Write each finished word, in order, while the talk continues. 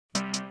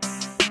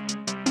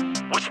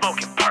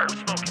smoking perp.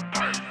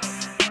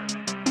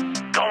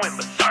 Going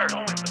berserk.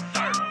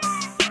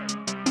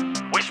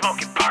 We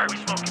smoking perp.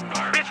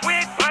 Bitch, we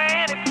ain't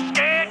playing. If you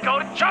scared, go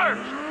to church.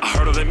 I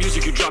heard all that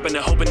music you dropping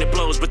and hoping it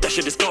blows, but that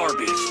shit is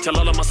garbage. Tell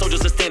all of my soldiers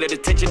to stand at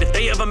attention if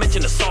they ever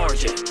mention a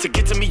sergeant. To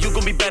get to me, you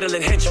gon' be better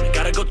than henchmen.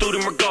 Gotta go through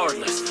them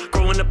regardless.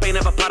 Growing up ain't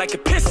have a pot I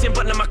could piss in,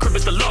 but now my crib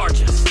is the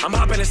largest. I'm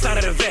hopping inside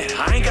of the vet.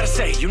 I ain't gotta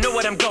say, you know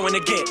what I'm going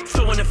to get.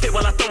 Throwing a fit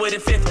while I throw it in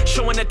fifth.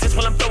 Showing the tits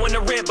while I'm throwing the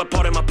rib, but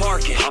part of my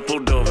parking. I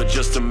pulled over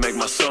just to make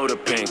my soda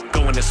pink.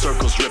 Going in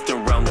circles, drifting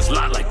around this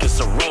lot like it's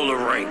a roller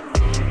rink.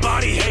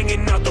 Body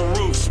hanging out the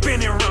roof,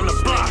 spinning around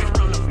the block.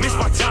 Miss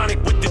my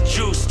tonic with the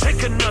juice,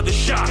 take another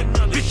shot.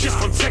 Bitches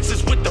from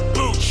Texas with the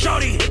boot,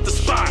 shorty hit the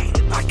spot.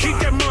 I keep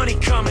that money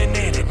coming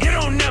in and it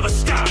don't never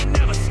stop.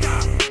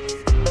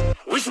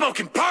 We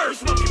smoking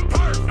perp,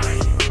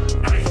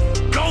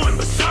 going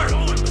berserk.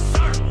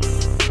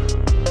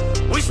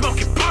 We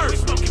smoking perp,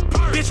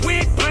 bitch, we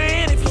ain't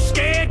playing. If you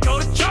scared, go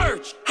to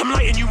church. I'm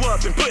lighting you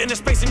up and putting a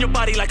space in your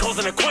body like holes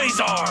in a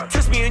quasar.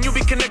 Test me and you'll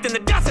be connecting the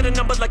dots and the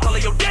numbers like all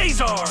of your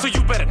days are. So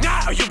you better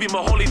not, or you'll be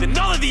more holy than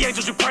all of the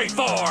angels you pray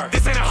for.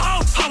 This ain't a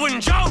hoax, I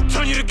wouldn't joke,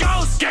 turn you to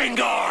ghost,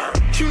 Gengar.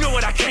 You know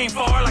what I came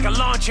for, like a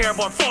lawn chair,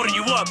 boy, I'm folding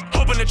you up.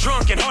 Open the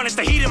trunk and harness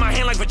the heat in my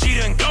hand like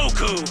Vegeta and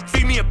Goku.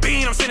 Feed me a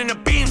bean, I'm sending a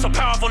beam so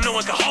powerful no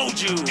one can hold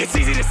you. It's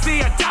easy to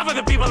see, I die for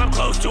the people I'm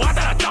close to, I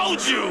thought I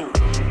told you.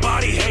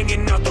 Body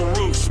hanging out the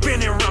roof,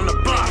 spinning around the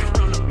block.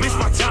 Miss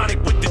my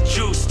tonic with the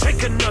juice,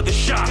 take another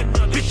shot.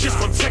 Bitches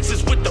from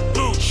Texas with the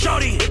boot,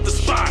 shorty hit the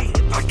spot.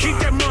 I keep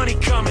that money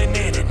coming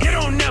in and it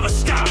don't never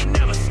stop.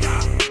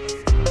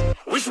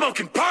 We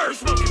smoking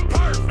perp,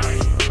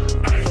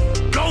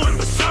 going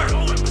berserk.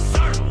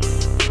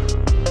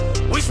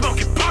 We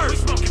smoking perp,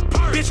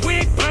 bitch, we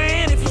ain't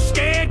playing. If you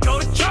scared, go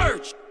to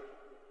church.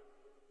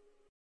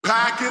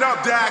 Pack it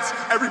up, Dax.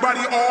 Everybody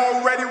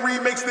already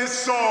remix this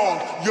song.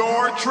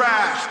 You're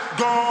trash.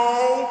 Go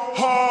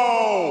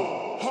home.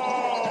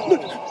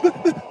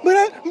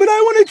 But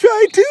I want to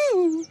try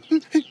too.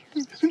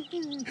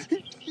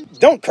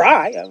 Don't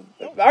cry.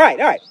 All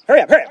right.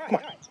 Hurry up. Come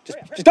on.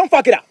 Just don't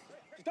fuck it up.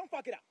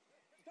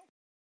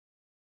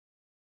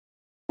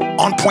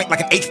 On point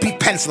like an HP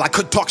pencil, I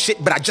could talk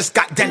shit, but I just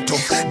got dental.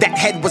 That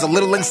head was a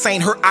little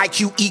insane, her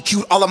IQ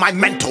EQ'd all of my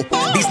mental.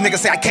 These niggas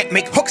say I can't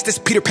make hooks, this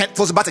Peter Pan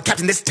flow's about to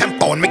captain this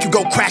tempo and make you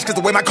go crash, cause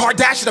the way my car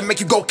dash, it'll make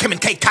you go Kim and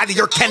K, Kylie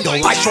or Kendall.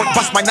 I short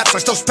bust my nuts are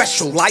still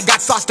special, I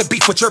got sauce to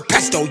beef with your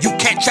pesto. You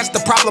can't chest the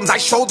problems I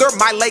shoulder,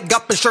 my leg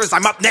up ensures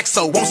I'm up next,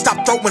 so won't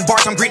stop throwing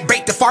bars on green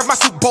bait to farm my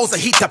soup bowls of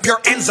heat up your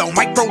end zone.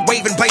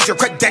 Microwave and blaze your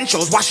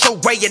credentials, wash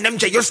away and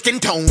MJ your skin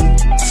tone.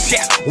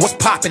 Yeah, what's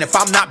poppin'? If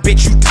I'm not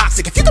bitch, you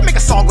toxic. If you can make a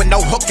song with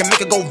no hook and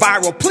make it go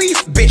viral,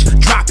 please, bitch,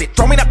 drop it.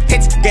 Throwing up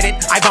hits, get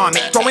it, I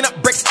vomit. Throwing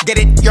up bricks, get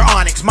it, you're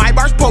onyx. My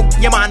bars poke,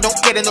 your mind don't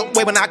get in the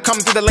way when I come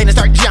through the lane and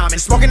start jamming.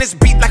 Smoking this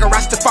beat like a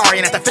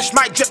Rastafarian. At the fish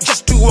my drip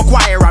just to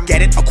acquire. I'm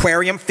get it,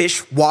 aquarium,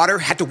 fish, water.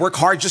 Had to work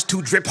hard just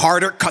to drip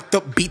harder. Cut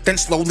the beat, then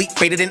slowly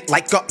faded in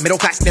like a middle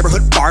class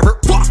neighborhood barber.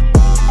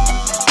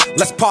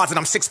 Let's pause it,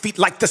 I'm 6 feet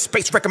like the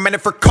space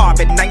recommended for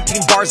carbon.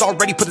 19 bars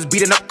already put this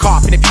beat in a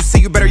coffin. If you say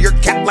you better, you're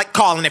cat like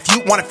Colin. If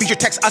you wanna feature,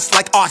 text us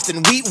like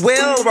Austin. We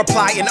will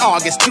reply in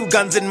August. 2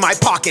 guns in my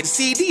pocket.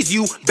 CDs,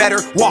 you better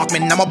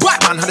Walkman. I'm a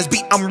black man, hunters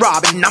beat, I'm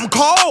robbing. I'm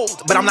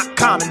cold, but I'm not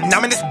common.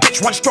 I'm in this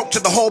bitch, 1 stroke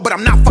to the hole, but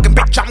I'm not fucking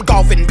bitch, I'm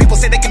golfing. People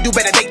say they can do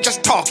better, they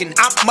just talking.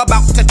 I'm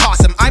about to toss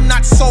them. I'm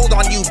not sold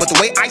on you, but the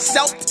way I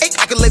sell cake,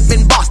 I could live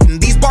in Boston.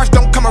 These bars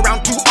don't come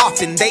around too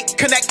often. They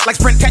connect like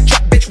Sprint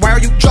ketchup, bitch, why are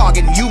you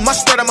jogging? You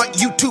must start a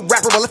YouTube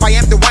rapper, well if I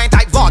am, then why ain't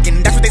I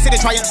vlogging? That's what they say to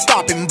try and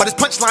stop him, but his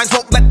punchlines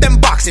won't let them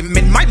box him.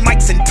 And my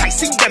mic's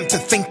enticing them to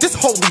think this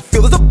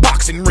Holyfield is a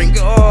boxing ring.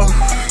 Oh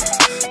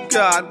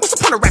God, what's the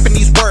point of rapping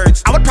these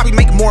words? I would probably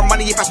make more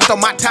money if I spent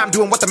all my time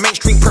doing what the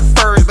mainstream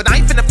prefers, but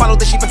I ain't finna follow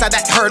the sheep inside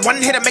that herd. One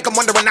hit and make them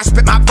wonder when I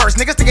spit my verse.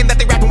 Niggas thinking that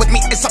they rapping with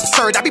me, it's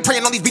absurd. I be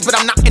praying on these beats, but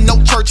I'm not in no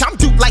church. I'm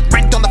due like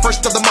rent on the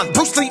 1st of the month.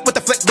 Bruce Lee with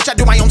the flip, bitch, I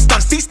do my own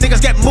stunts. These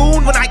niggas get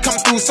moon when I come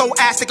through, so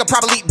ass they could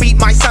probably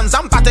beat my sons.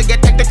 I'm about to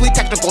get technically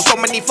technical, so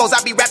many flows I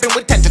be rapping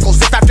with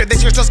tentacles. If after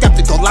this you're still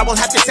skeptical, I will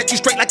have to set you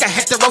straight like a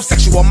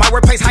heterosexual. My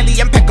wordplay's highly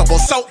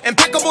impeccable, so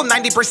impeccable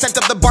 90%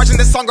 of the bars in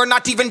this song are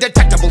not even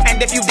detectable.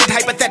 And if you did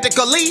hypothetically,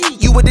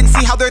 you wouldn't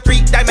see how they're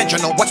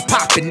 3-dimensional. What's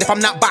poppin'? If I'm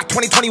not by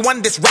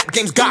 2021, this rap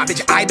game's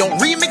garbage. I don't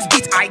remix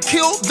beats, I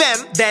kill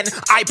them, then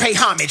I pay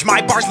homage.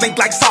 My bars link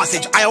like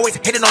sausage, I always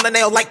hit it on the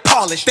nail like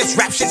polish. This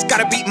rap shit's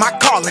gotta beat my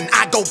calling.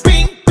 I go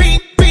bing, bing,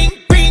 bing,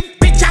 bing,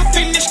 bitch, I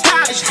finished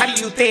college. How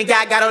do you think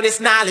I got all this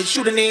knowledge?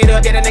 Shooting it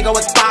up, yeah, a nigga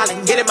was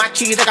falling. Getting my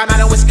cheese like I'm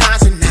out of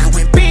Wisconsin. Now I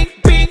went bing,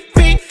 bing,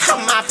 bing. How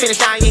am I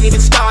finished? I ain't even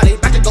started.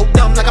 About to go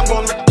dumb like I'm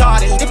going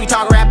retarded. If you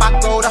talk rap, I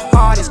go the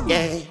hardest,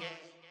 yeah.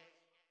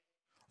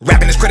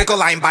 Rapping is critical,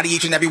 I embody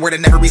each and every word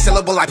and every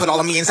syllable. I put all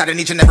of me inside in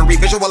each and every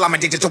visual. I'm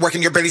addicted to work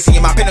and you're barely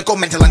seeing my pinnacle.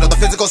 Mental, I know the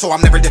physical, so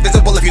I'm never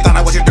divisible. If you thought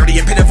I was your dirty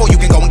and pitiful, you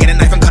can go and get a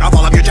knife and cut off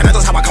all of your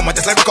genitals. How I come with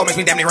this lyrical makes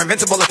me damn near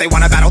invincible. If they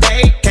wanna battle,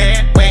 they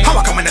can't wait. How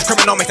I come in this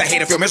criminal makes the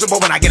hater feel miserable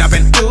when I get up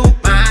and do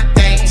my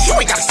thing. You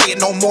ain't gotta say it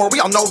no more, we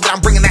all know that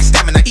I'm bringing that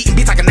stamina. Eating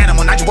beats like an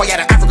animal, Niger boy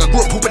out of Africa.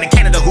 Grew up pooping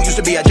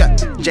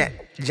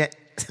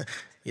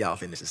Y'all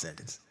finish the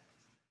sentence.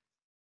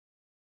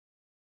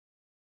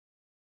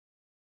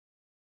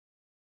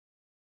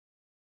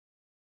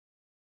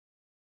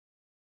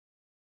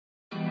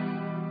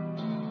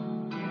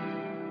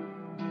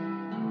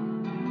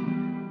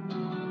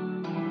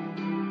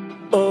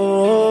 Oh,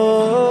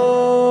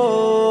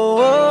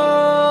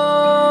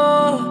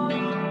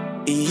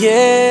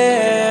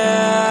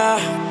 yeah.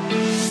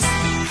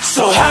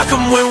 So how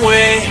come when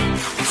we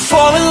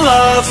fall in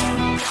love,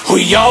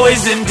 we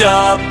always end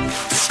up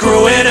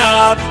screwing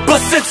up? But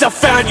since I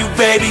found you,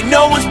 baby,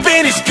 no one's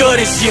been as good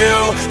as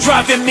you.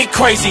 Driving me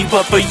crazy,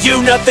 but for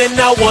you, nothing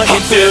I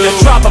wouldn't do.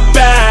 Drop a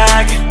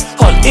bag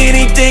on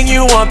anything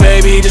you want,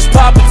 baby, just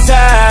pop a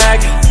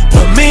tag.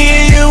 Put me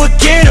and you a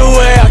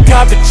getaway, I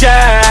got the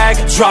Jag.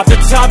 Drop the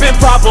top and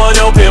pop one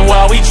open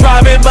while we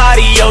driving by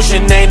the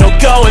ocean. Ain't no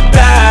going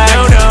back.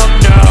 No, no,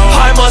 no.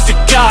 I must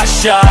have got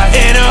shot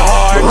in her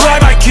heart.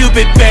 Right by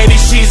Cupid, baby,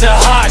 she's a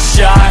hot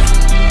shot.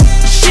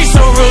 She's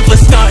so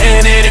ruthless,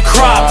 nothing in a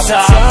crop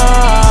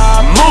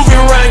top. Moving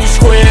around you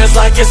squares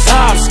like it's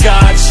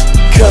hopscotch.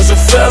 Cause I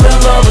fell in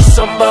love with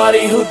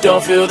somebody who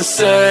don't feel the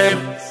same.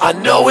 I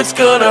know it's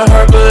gonna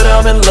hurt, but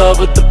I'm in love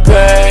with the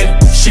pain.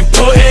 She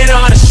putting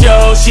on a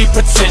show, she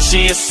pretends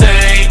she is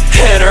sane.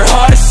 And her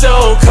heart is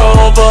so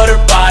cold, but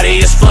her body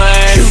is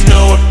flame. You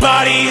know her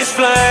body is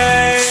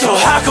flame. So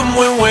how come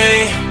when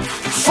we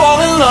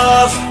fall in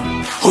love,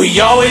 we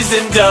always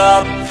end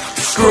up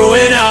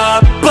screwing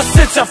up? But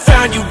since I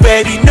found you,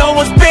 baby, no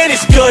one's been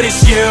as good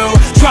as you.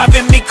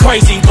 Driving me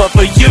crazy, but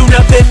for you,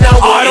 nothing I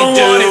wouldn't do. I don't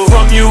want it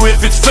from you if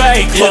it's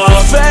fake love.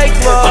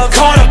 I'm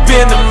caught up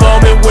in the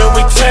moment when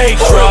we take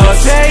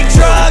drugs.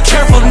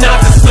 Careful not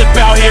to slip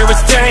out here,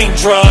 it's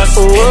dangerous.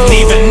 And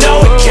even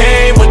though it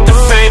came with the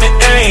fame, it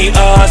ain't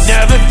us.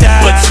 Never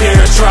die. But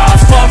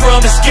teardrops fall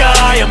from the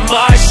sky in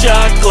my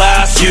shot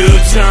glass. You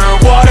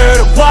turn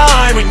water to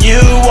wine when you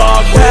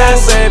walk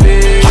past.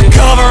 Baby, I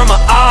cover my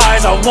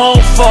eyes, I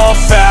won't fall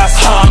fast.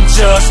 I'm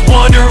just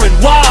wondering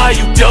why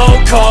you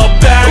don't call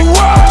back.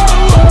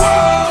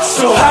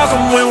 So how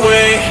come when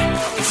we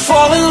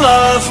fall in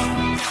love,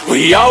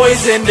 we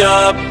always end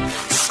up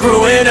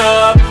screwing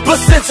up? But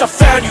since I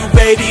found you,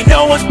 baby,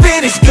 no one's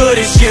been as good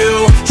as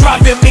you.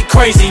 Driving me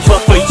crazy,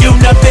 but for you,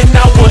 nothing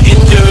I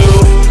wouldn't do.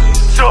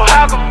 So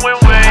how come when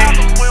we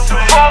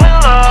fall in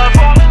love,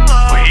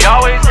 we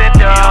always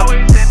end up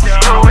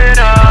screwing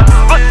up?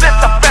 But since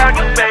I found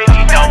you, baby,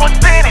 no one's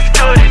been as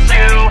good as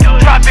you.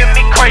 Driving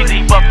me crazy,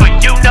 but for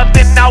you,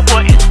 nothing I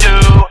wouldn't do.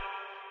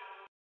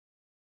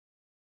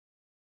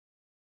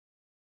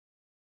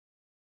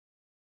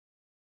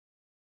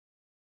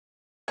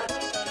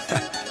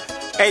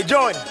 Hey,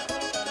 Jordan.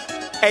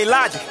 Hey,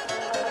 Logic.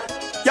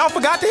 Y'all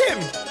forgot to hit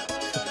me.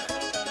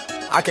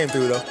 I came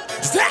through, though.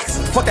 Stacks!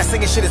 Fuck that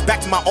singing shit, is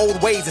back to my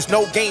old ways. It's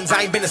no games,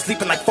 I ain't been asleep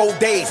in like 4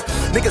 days.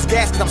 Niggas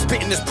gas cause I'm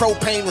spitting this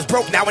propane. Was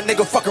broke, now a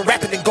nigga fucking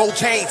rapping in gold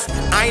chains.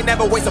 I ain't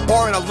never waste a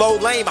bar in a low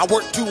lane. I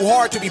work too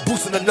hard to be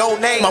boosting a no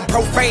name. I'm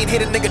profane,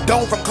 hit a nigga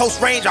dome from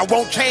close range. I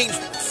won't change.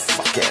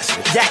 Fuck ass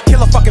nigga. Yeah,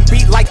 kill a fucking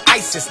beat like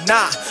ISIS.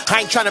 Nah,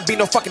 I ain't tryna be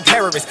no fucking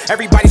terrorist.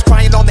 Everybody's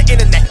crying on the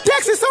internet.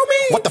 Dex is so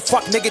mean. What the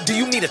fuck, nigga? Do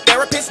you need a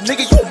therapist?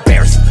 Nigga, you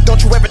embarrassed.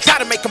 Don't you ever try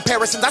to make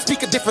comparisons. I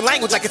speak a different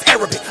language like it's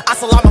Arabic.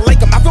 Assalamu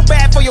alaikum. I feel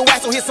bad for your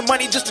ass, so here's some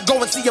money just to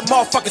go and see a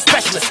motherfucking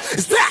specialist.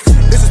 It's that.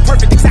 This is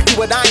perfect, exactly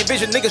what I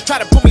envision. Niggas try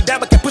to pull me down,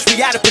 but can push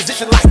me out of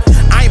position like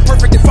I ain't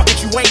perfect and fuck it,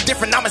 you ain't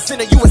different. I'm a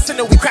sinner, you a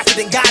sinner, we crafted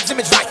in God's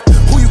image like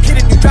who you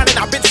kidding, you drowning,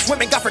 I've been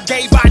swimming, God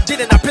forgave, I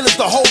didn't, I pillaged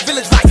the whole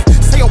village like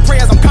say your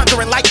prayers, I'm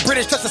conquering like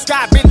British, touch the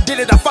sky, been did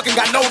it, I fucking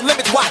got no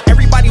limits. Why?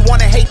 Everybody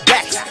wanna hate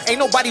backs, ain't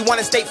nobody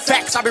wanna state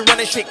facts. I've been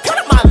running shit, cut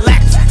up my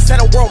laps,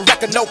 set a world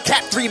record, no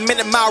cap,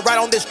 3-minute mile right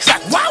on this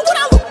track. Why would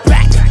I look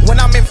back? When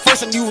I'm in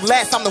first and you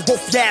last, I'm the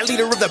wolf, yeah,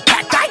 leader of the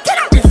pack. I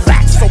cannot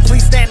relax, so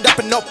please stand up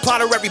and no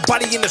plotter.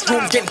 Everybody in this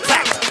room getting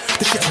clapped.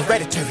 This shit's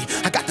hereditary.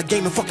 I got the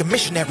game and fucking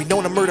missionary.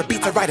 Known to murder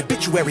beats, I write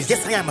obituaries.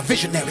 Yes, I am a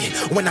visionary.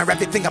 When I rap,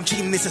 they think I'm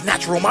cheating. This is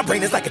natural. My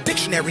brain is like a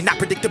dictionary. Not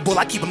predictable.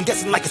 I keep them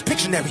guessing like it's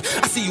Pictionary.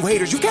 I see you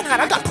haters. You can't hide.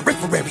 I got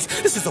peripheries.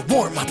 This is a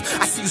warm up.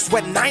 I see you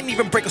sweating. I ain't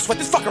even break a sweat.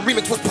 This fucking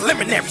remix was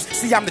preliminaries.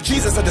 See, I'm the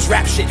Jesus of this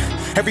rap shit.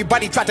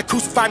 Everybody tried to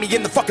crucify me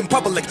in the fucking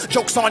public.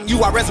 Joke's on you.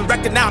 I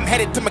resurrected. Now I'm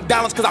headed to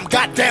McDonald's because I'm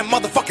goddamn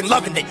motherfucking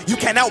loving it. You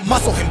can't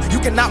out-muscle him. You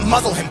cannot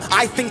muzzle him.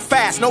 I think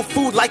fast. No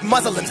food like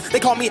Muslims. They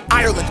call me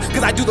Ireland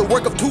because I do the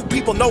work of 2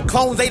 people. No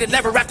clones. They'd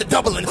never have to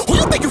doubling. Who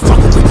you think you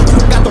fucking with? You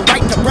don't got the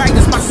right to brag,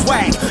 that's my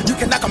swag. You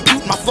cannot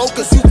compute my flow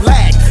cause you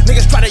lag.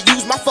 Niggas try to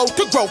use my flow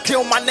to grow,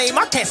 kill my name.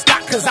 I can't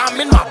stop cause I'm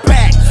in my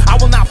bag. I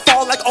will not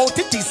fall like old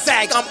titty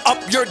sag. I'm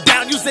up, you're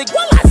down, you zig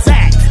while I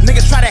zag.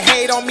 Niggas try to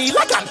hate on me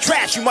like I'm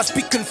trash. You must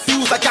be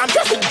confused like I'm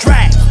just in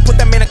drag. Put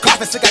them in a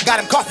coffin, sick, I got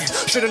him coughing.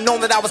 Should've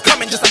known that I was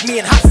coming just like me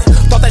and Hudson.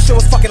 Thought that shit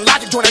was fucking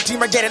Logic Joyner,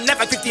 Dreamer, getting F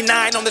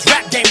 59 on this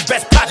rap game's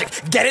best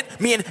project. Get it?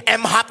 Me and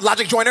M Hop,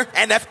 Logic Joyner,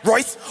 NF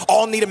Royce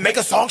all need to make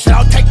a song.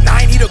 Shout out Take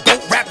 9, need a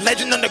GOAT rap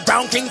legend,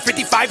 underground king,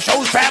 55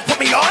 shows, rap, put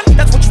me on.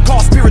 That's what you call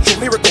spiritual,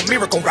 lyrical,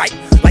 miracle, right?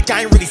 Like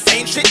I ain't really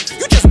saying shit.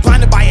 You just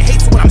blinded by your hate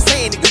to what I'm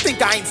saying. You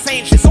think I ain't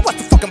saying shit, so what's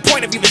the fucking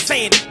point of even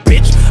saying it,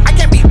 bitch? I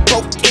can't be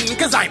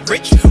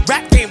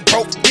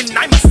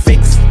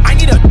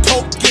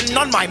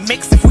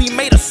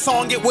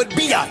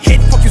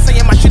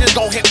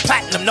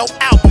no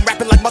album.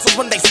 Rapping like muscles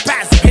when they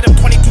spasm. Hit him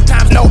 22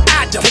 times, no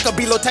Adam. Take a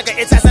below, take a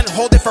its ass and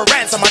hold it for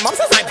ransom. My mom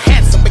says I'm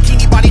handsome.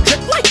 Bikini body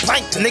drip like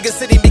plankton. Niggas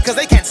sitting because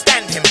they can't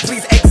stand him.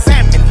 Please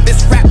examine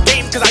this rap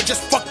game, cause I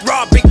just fucked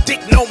raw, big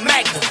dick, no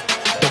magnum.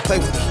 Don't play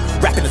with me.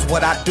 Rapping is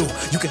what I do.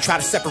 You can try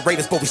to separate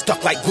us, but we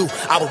stuck like glue.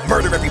 I will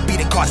murder every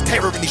beat and cause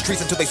terror in these streets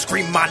until they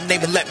scream my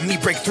name and let me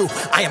break through.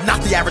 I am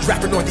not the average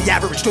rapper nor the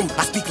average dude.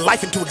 I speak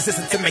life into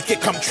existence and make it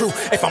come true.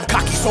 If I'm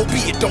cocky, so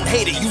be it. Don't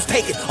hate it. Use,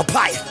 take it,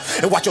 apply it,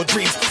 and watch your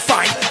dreams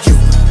find you.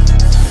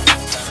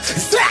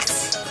 It's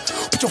facts.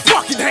 Put your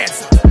fucking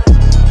hands up.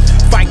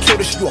 If I ain't kill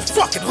this, you a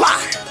fucking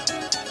lie.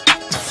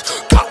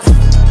 Go.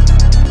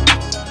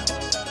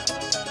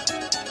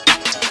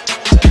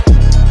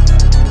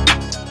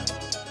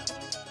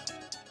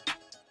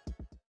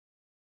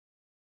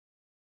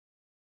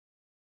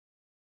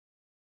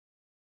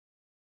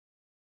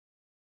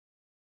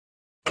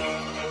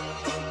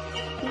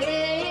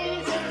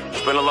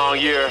 It's been a long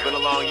year.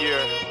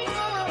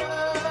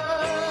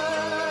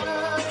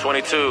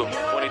 22.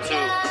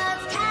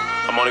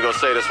 I'm only gonna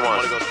say this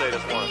once.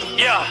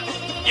 Yeah.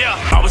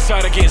 I was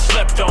tired of getting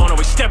slept on,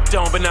 always stepped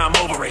on, but now I'm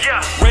over it.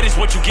 Red is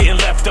what you getting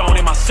left on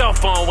in my cell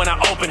phone when I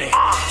open it.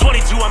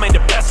 22, I made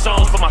the best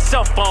songs for my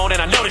cell phone,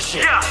 and I know this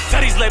shit. Tell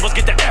these labels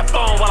get the F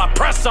on while I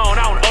press on.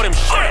 I don't owe them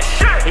shit.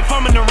 If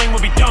I'm in the ring,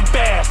 we'll be dumb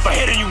fast. But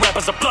hitting you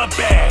rappers a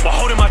bloodbath. While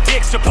holding my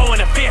dick, to pull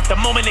in a fifth. The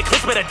moment they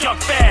clip, better duck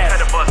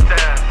fast.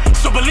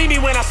 So believe me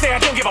when I say I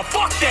don't give a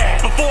fuck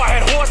that. Before I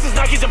had horses,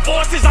 Nikes, and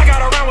forces, I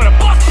got around with a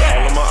bus pass.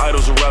 All of my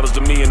idols are rivals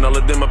to me, and all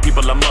of them are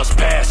people I must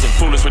pass. And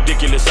foolish,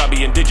 ridiculous, I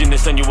be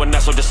indigenous, and you are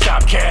not, so just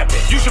stop capping.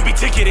 You should be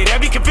ticketed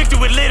and be convicted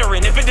with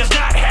littering if it does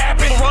not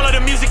happen. For all of the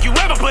music you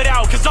ever put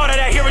out, cause all of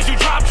that here is you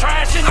drop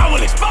trash, and I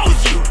will expose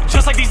you.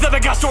 Just like these other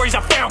guy stories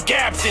I found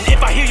gaps in. If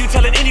I hear you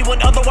telling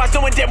anyone otherwise,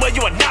 knowing damn well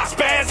you are not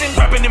spazzing.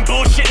 Rapping and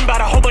bullshitting about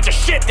a whole bunch of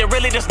shit that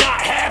really does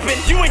not happen.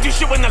 You ain't do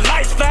shit when the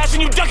lights flash,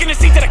 and you ducking the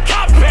seat to the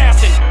cops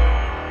passing.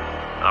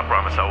 I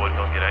promise I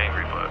wasn't gonna get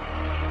angry, but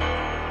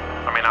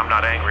I mean, I'm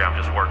not angry, I'm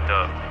just worked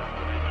up.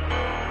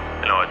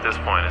 You know, at this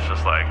point, it's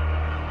just like,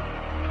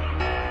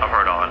 I've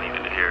heard all I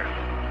needed to hear.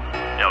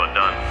 Y'all are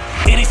done.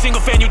 Any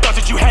single fan you thought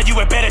that you had, you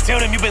had better tell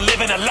them you've been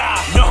living a lie.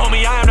 No,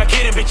 homie, I am not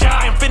kidding, bitch.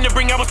 I am finna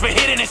bring out what's been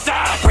hidden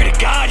inside. Pray to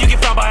God you get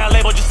found by a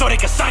label just so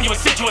they can sign you and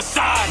set you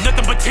aside.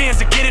 Nothing but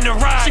tens to get in the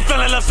ride. She fell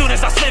in love soon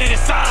as I slid it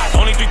inside.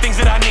 Only three things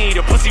that I need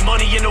are pussy,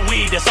 money, and the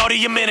weed. That's all the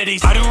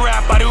amenities. I do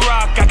rap, I do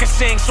rock, I can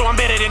sing, so I'm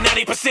better than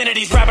 90% of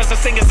these rappers and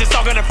singers. It's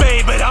all gonna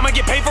fade, but I'ma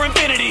get paid for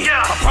infinity.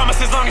 I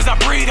promise as long as I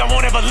breathe, I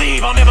won't ever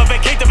leave. I'll never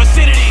vacate the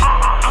vicinity.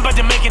 I'm about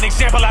to make an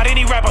example out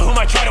any rapper who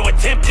might try to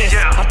attempt this.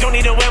 I don't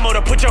need a ammo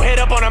to put your head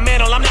up on a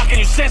mantle. I'm knocking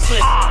you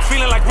senseless.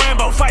 Feeling like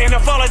Rambo, fighting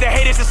off all of the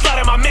haters and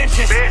sliding my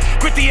mentions.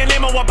 Gritty and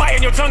ammo while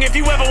biting your tongue if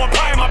you ever want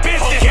pie in my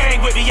business. Whole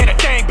gang with me in a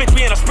thing, bitch,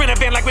 we in a sprinter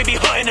van like we be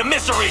hunting a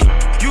mystery.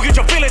 You get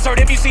your feelings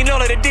hurt if you seen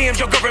all of the DMs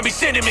your girlfriend be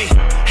sending me.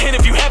 And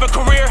if you have a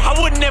career, I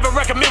wouldn't ever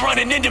recommend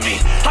running into me.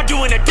 I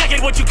do in a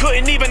decade what you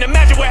couldn't even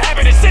imagine what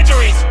happened in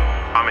centuries.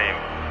 I mean,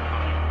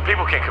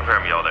 people can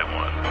compare me all they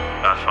want.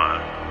 That's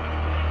fine.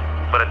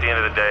 But at the end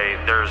of the day,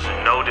 there's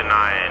no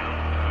denying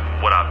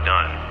what I've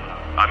done.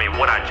 I mean,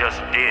 what I just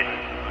did,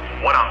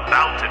 what I'm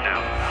about to do.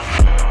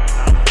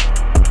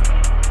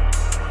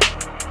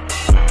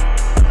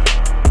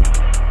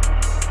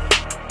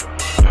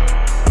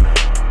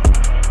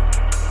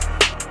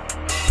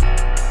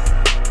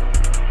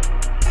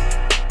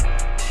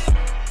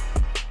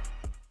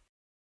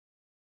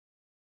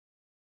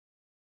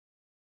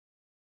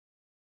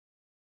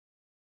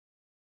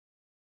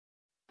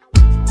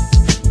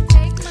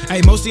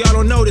 Hey, most of y'all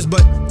don't know this,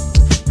 but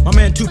my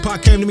man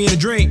Tupac came to me in a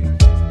dream.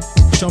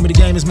 Told me the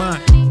game is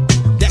mine.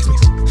 That's me.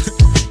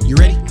 You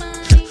ready?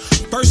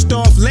 First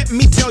off, let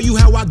me tell you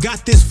how I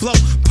got this flow.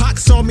 Pac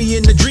saw me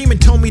in the dream and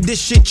told me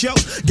this shit, yo.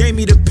 Gave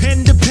me the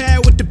pen to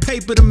pad with the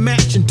paper to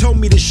match and told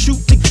me to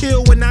shoot to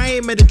kill when I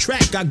aim at a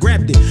track. I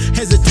grabbed it.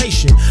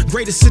 Hesitation,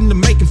 greatest in the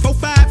making.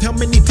 4-5, how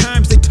many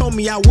times they told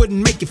me I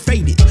wouldn't make it,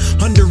 faded.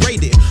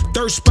 Underrated,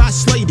 third spot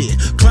slated.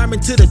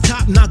 Climbing to the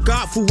top, knock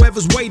off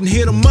whoever's waiting,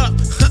 hit them up.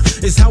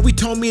 It's how he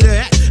told me to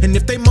act. And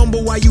if they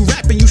mumble while you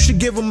rapping, you should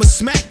give them a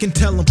smack and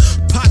tell them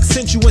Pac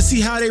sent you and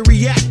see how they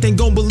react. Ain't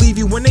gon' believe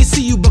you when they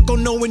see you, but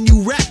gon' know when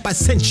you rap. I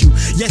sent you,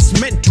 yes,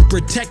 meant to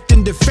protect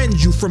and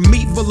defend you from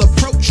evil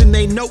approach, and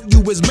they know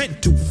you was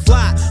meant to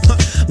fly.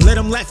 Let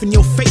them laugh in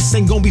your face,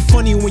 ain't gon' be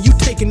funny when you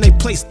taking their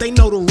place. They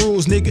know the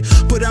rules, nigga.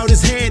 Put out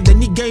his hand,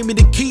 then he gave me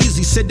the keys.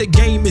 He said the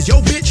game is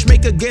your bitch,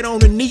 make her get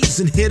on her knees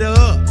and hit her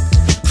up.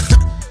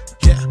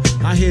 Yeah,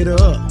 I hit her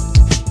up.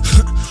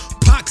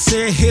 Pac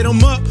said hit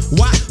him up.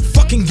 Why?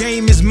 Fucking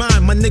game is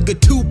mine. My nigga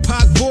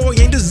Tupac boy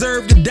ain't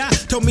deserve to die.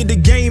 Told me the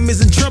game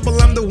is in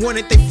trouble. I'm the one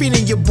that they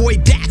feeding. Your boy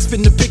Dax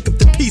finna pick up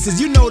the pieces.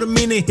 You know the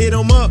meaning. Hit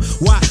him up.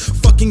 Why?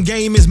 Fuck fucking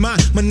game is mine.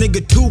 My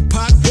nigga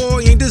Tupac,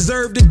 boy, ain't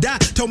deserve to die.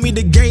 Told me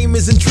the game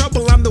is in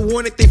trouble, I'm the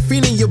one that they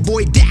feeling. Your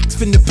boy Dax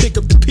finna pick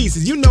up the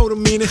pieces, you know the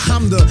meaning.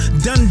 I'm the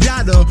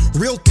Dundada,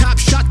 real top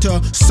shotter.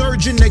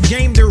 Surge in the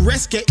game, the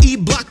rest get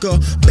E-blocker.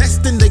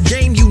 Best in the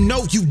game, you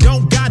know you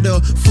don't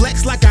gotta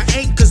flex like I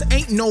ain't, cause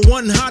ain't no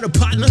one hotter,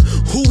 partner.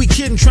 Who we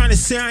kidding, trying to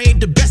say I ain't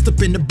the best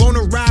up in the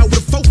boner ride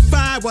with a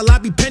 4-5 while I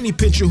be penny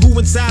pincher. Who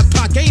inside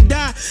Pac ain't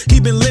die? He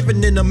been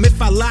living in them.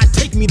 If I lie,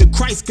 take me to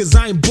Christ, cause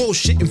I ain't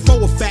bullshitting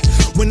for a fact.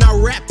 When I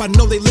rap, I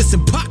know they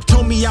listen. Pac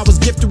told me I was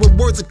gifted with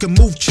words that can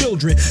move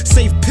children,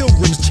 save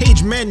pilgrims,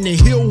 change men and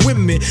heal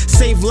women,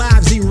 save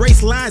lives,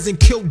 erase lies and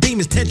kill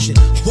demons. Tension,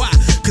 why?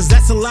 Cause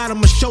that's a lot on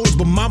my shoulders.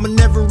 But mama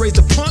never raised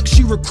a punk,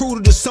 she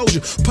recruited a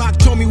soldier. Pac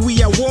told me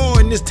we at war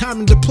and it's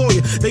time to deploy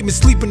it. They been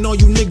sleeping on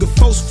you nigga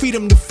folks, feed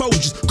them the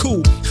Folgers.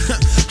 Cool,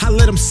 I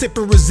let them sip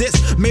and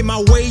resist. Made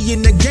my way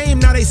in the game,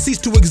 now they cease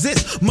to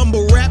exist.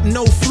 Mumble rap,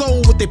 no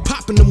flow, what they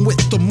popping them with.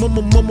 The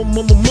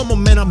mumma,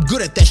 man, I'm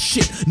good at that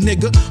shit,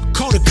 nigga.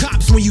 Call the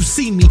cops when you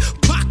see me.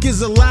 Pac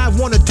is alive,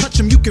 wanna touch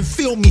him, you can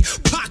feel me.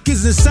 Pac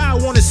is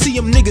inside, wanna see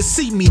him, nigga,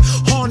 see me.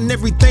 On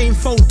everything,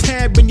 phone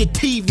tab in your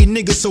TV,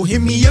 nigga, so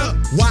hit me up.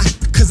 Why?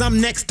 Cause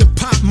I'm next to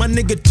Pop, my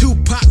nigga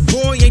Tupac,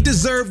 boy, ain't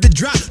deserve to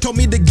drop. Told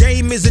me the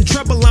game is in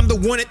trouble, I'm the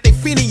one that they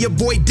feeling. Your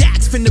boy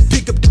Dax finna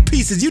pick up the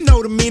pieces, you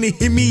know the meaning,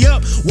 hit me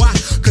up. Why?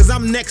 Cause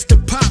I'm next to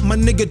Pop, my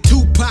nigga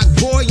Tupac,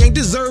 boy, ain't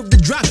deserve to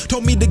drop.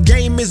 Told me the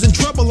game is in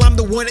trouble, I'm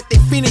the one that they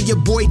feeling.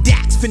 Your boy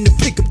Dax finna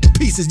pick up the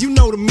pieces, you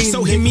know the meaning.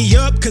 So hit me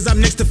up, cause I'm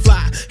next to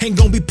Fly. Ain't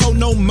gon' be po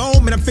no more,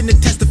 man, I'm finna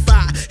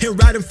testify. Here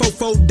riding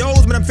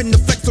 4-4-dos, man, I'm finna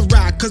flex a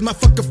ride. Cause my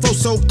fucking flow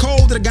so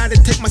cold that I gotta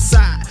take my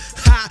side.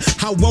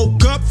 I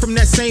woke up from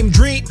that same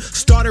dream,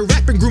 started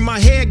rapping, grew my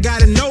hair,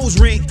 got a nose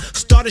ring.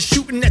 Started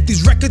shooting at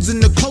these records in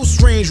the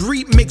close range.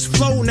 Remix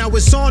flow, now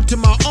it's on to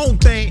my own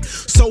thing.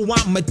 So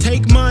I'ma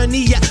take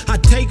money, yeah, I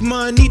take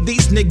money.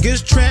 These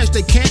niggas trash,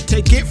 they can't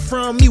take it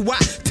from me. Why?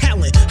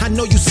 Talent, I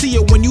know you see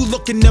it when you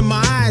looking in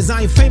my eyes.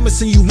 I ain't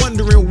famous and you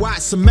wondering why,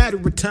 it's a matter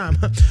of time.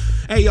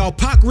 Hey y'all,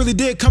 Pac really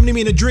did come to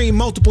me in a dream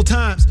multiple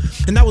times.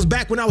 And that was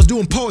back when I was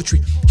doing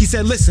poetry. He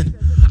said, listen,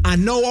 I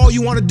know all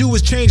you wanna do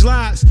is change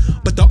lives,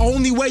 but the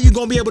only way you're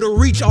gonna be able to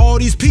reach all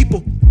these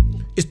people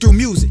is through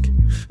music.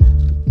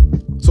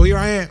 So here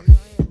I am,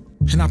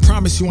 and I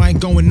promise you I ain't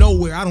going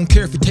nowhere. I don't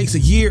care if it takes a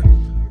year,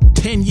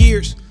 10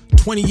 years,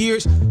 20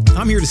 years,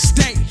 I'm here to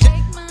stay.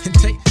 And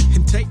take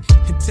money. Take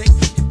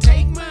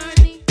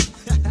money.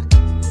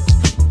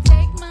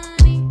 Take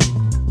money.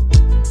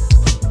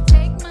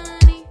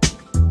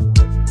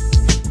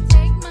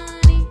 Take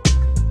money.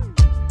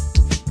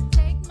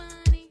 Take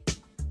money.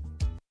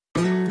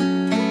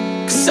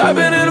 Cause I've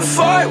been in a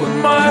fight with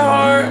my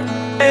heart,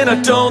 and I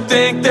don't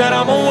think that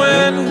I'ma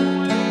win.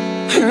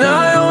 And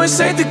I always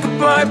say the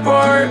goodbye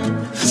part,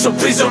 so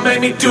please don't make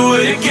me do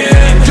it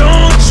again.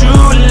 Don't you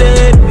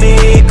let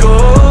me go,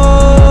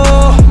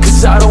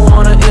 cause I don't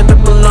wanna end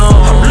up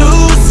alone. I'm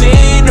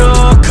losing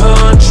all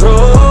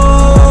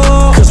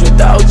control, cause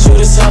without you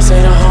this house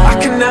ain't a home. I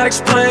cannot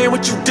explain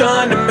what you've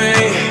done to me.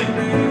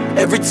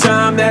 Every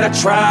time that I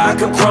try, I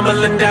come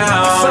crumbling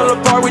down. I fell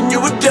apart when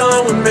you were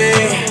done with me.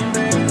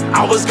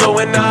 I was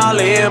going all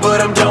in,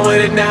 but I'm done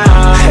with it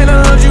now. And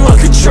I loved you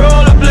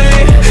uncontrollably,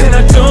 and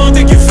I don't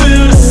think you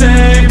feel the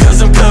same,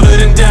 cause I'm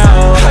covered in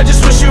doubt. I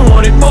just wish you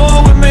wanted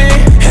more with me,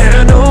 and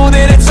I know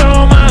that it's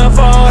all my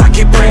fault. I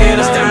keep bringing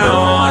us down.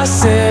 I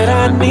said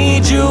I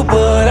need you,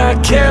 but I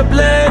kept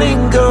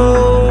letting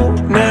go.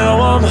 Now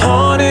I'm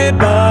haunted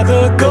by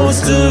the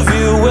ghost of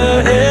you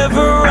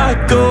wherever I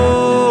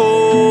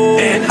go.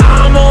 And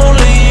I'm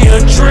only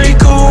a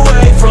drink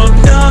away from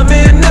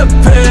numbing the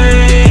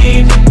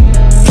pain.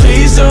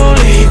 Please don't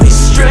leave me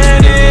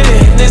stranded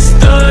in this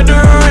thunder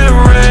and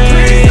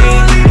rain.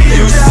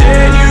 You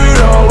said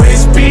you'd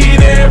always be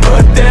there,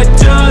 but that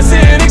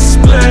doesn't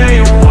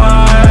explain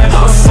why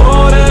I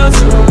fall down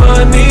to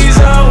my knees.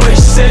 I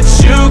wish that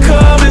you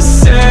come and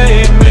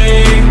save me.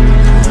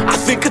 I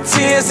think of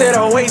tears that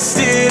I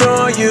wasted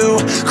on you.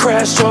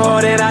 Crashed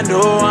hard and I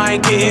know I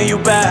ain't getting you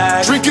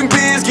back. Drinking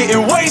beers,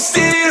 getting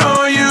wasted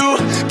on you.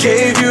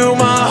 Gave you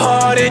my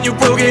heart and you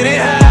broke it in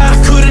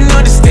half. Couldn't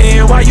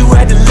understand why you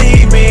had to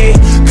leave me,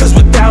 cause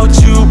without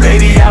you,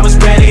 baby, I was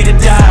ready to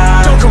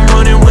die. Don't come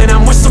running when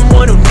I'm with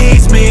someone who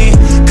needs me,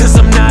 cause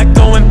I'm not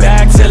going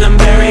back till I'm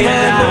buried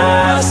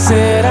alive. I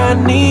said I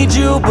need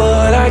you,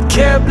 but I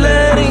kept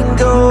letting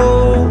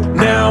go.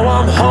 Now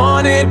I'm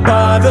haunted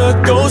by the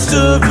ghost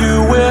of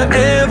you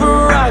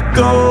wherever I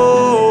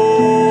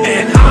go.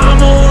 And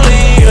I'm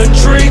only a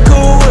drink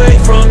away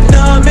from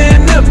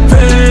numbing the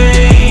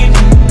pain.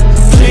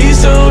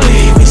 Please don't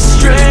leave me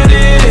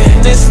stranded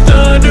in this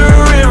thunder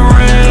and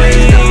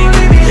rain.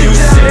 You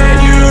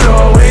said you'd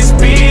always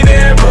be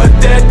there, but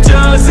that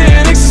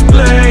doesn't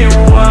explain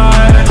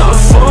why I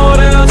fall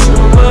down to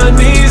my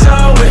knees.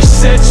 I wish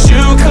that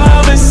you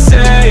come and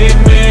save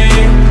me.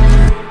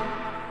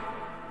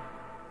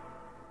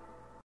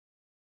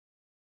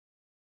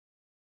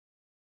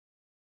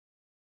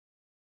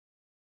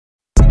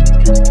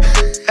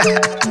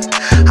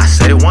 I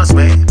said it once,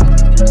 man,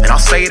 and I'll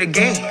say it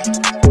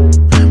again.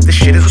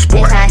 shit is a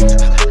sport.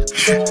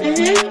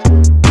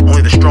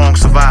 Only the strong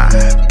survive.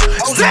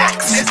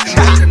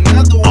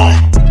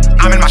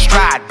 I'm in my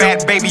stride,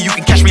 bad baby, you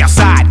can catch me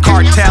outside.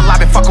 Cartel, I've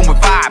been fucking with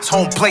vibes.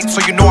 Home plate,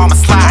 so you know I'ma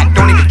slide.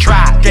 Don't even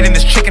try. Getting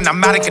this chicken,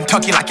 I'm out in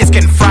Kentucky like it's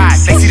getting fried.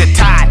 They see the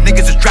tide,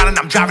 niggas is drowning.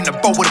 I'm driving the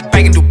boat with a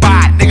bag in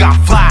Dubai. Nigga, I'm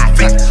fly,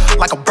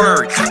 like a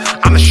bird.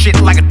 I'm a shit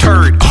like a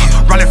turd.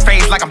 Running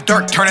phase like I'm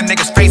dirt, turning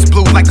niggas face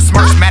blue like the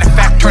Smurfs. Matter of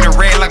fact, turning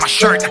red like my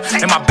shirt.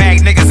 In my bag,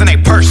 niggas in a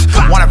purse.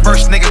 Want a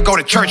verse, nigga, go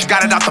to church.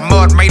 Got it out the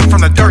mud, made it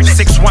from the dirt.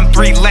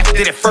 613 left,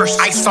 did it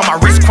first. Ice on my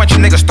wrist,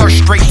 quenching niggas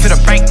thirst. Straight to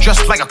the bank,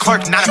 just like a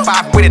clerk. 9 to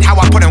 5 with it, how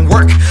I put in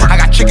work. I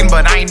got chicken,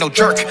 but I ain't no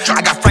jerk.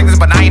 I got Franklins,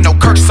 but I ain't no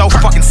Kirk. So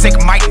fucking sick,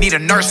 might need a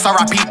nurse.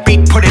 R.I.P.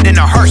 beat, put it in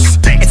a hearse.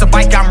 It's a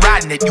bike, I'm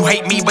riding it. You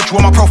hate me, but you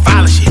on my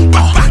profile and shit.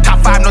 Top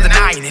 5, no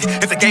denying it.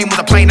 If the game was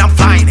a plane, I'm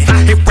flying it.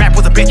 If rap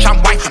was a bitch,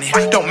 I'm wiping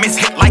it. Don't miss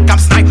hit like I'm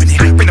sniping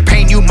it. Bring the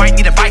pain, you might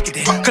need a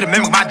Vicodin. Could've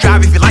mimicked my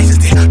drive if you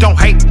licensed it. Don't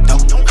hate, though.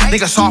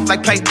 Nigga soft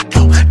like plate,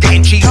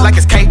 getting cheese like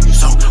it's cake.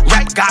 So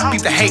rap got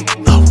beat the hate.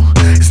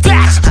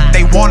 Stacks,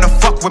 they wanna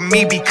fuck with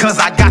me because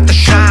I got the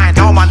shine.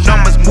 All my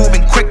numbers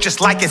moving quick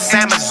just like it's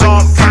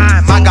Amazon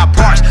Prime. I got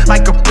bars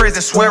like a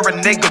prison, swear a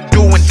nigga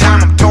doing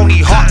time. I'm Tony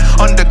Hawk,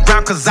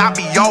 underground cause I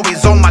be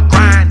always on my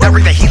grind.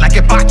 Every day heat like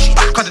hibachi,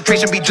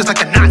 concentration be just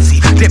like a Nazi.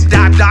 Dip,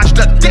 dive, dodge,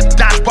 the dip,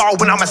 dodge ball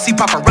when I'ma see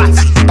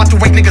paparazzi. About to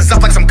wake niggas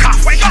up like some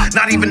coffee.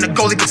 Not even the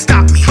goalie could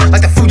stop me.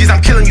 Like the Fugees,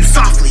 I'm killing you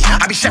softly.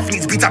 I be chefing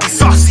these beats, I be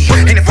saucy.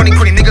 Ain't it funny,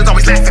 pretty niggas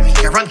always laugh at me.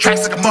 I run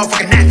tracks like a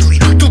motherfucking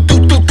athlete.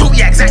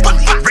 Yeah, exactly.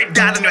 Red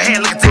dot on your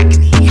head, look attacking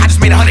me. I just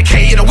made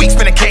 100K in a week,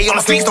 spend a K on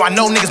the streets, so I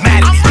know niggas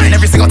mad at me. And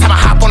every single time I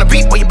hop on a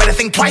beat, boy, you better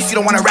think twice, you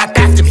don't wanna rap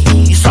after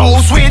me. Soul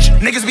switch,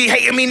 niggas be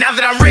hating me now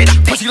that I'm rich.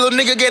 Pussy little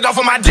nigga, get off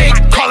of my dick.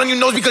 Calling you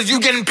nose because you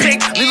getting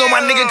picked. Leave on my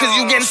nigga cause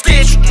you getting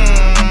stitched.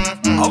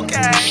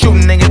 Okay.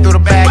 Shooting nigga through the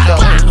bag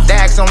though.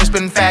 Dax only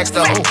spitting facts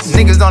though.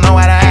 Niggas don't know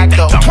how to act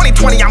though.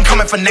 2020, I'm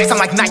coming for next. I'm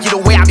like Nike the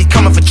way I be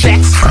coming for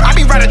checks. I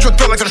be right at your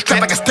throat like a strap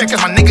like a stick.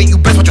 Cause my nigga, you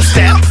best with your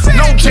step.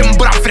 No gym,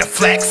 but I'm fit to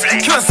flex.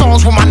 Killing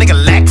songs with my nigga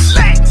Lex.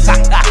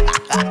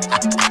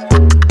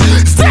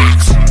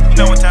 Stacks. You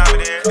know what time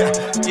it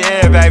is?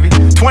 Yeah, baby.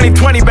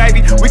 2020,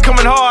 baby. We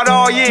coming hard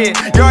all year.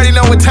 You already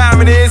know what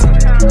time it is.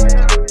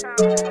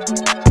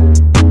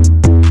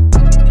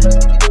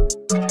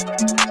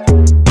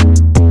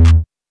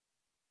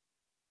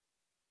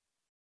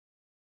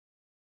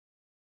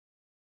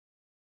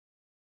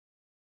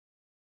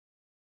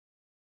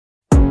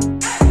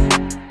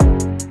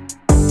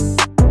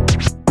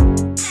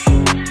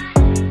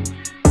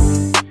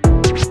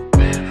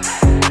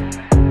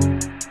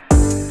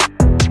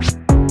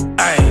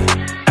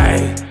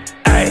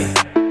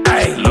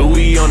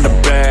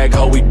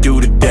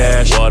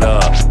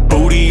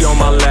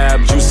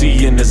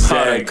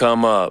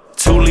 Come up,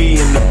 Thule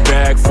in the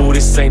bag, fool,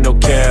 this ain't no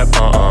cap,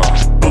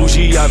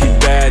 Bougie, I be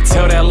bad,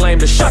 tell that lame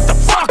to shut the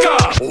fuck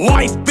up.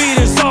 White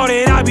beaters all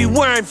that I be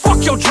wearing,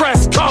 fuck your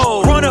dress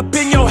code. Run up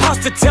in your house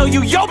to tell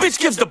you, yo bitch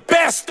gives the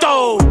best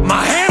though.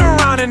 My hand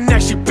around her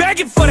neck, she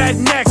begging for that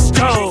next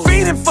toe.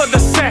 Feeding for the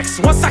sex,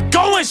 once I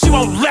go in, she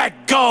won't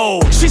let go.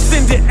 She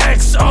send it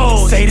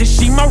XO, say that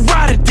she my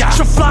ride or die.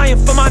 She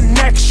flying for my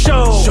next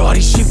show.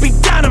 Shorty, she be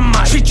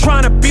dynamite, she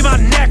tryna be my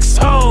next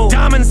hoe.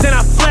 Diamonds and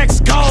I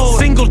flex gold.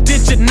 Single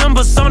digit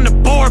numbers on the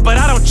board, but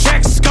I don't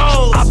check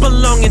skulls. I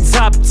belong in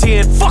top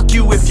 10, fuck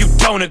you if you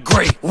don't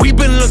agree. We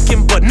been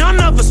looking, but none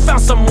of us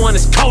found someone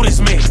as cold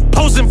as me.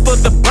 Posing for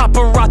the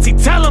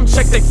paparazzi, tell them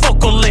check they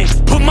focal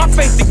length. Put my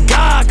faith in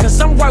God, cause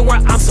I'm right where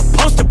I'm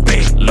supposed to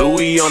be.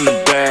 Louis on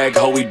the bag,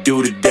 how we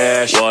do the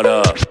dash. What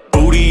up?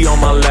 Booty on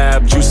my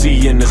lap,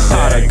 juicy in the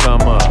sack.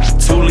 Come up,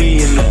 Thule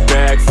in the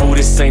bag, fool,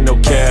 this ain't no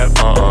cap.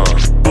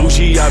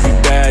 Bougie, I be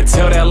bad,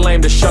 tell that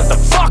lame to shut the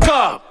fuck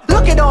up.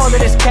 Look at all of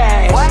this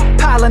cash,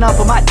 piling up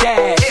on my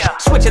dash.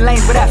 Switching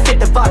lanes with that fit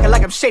the vodka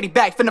like I'm shady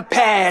back from the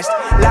past.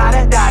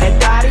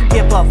 La-da-da-da-da-da,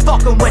 give a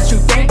fuck on what you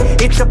think.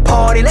 It's a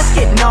party, let's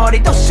get naughty,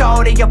 throw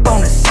shorty up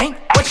on the sink.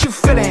 What you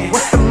feeling?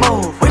 What's the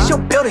move? Where's your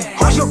building?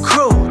 Where's your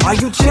crew? Are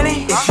you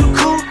chilling? Is you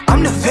cool?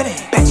 I'm the villain,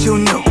 bet you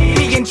knew.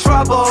 Be in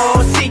trouble,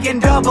 seeking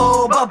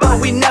double,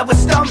 but we never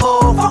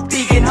stumble. Fuck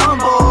being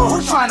humble,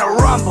 who tryna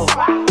rumble?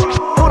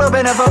 Pulled up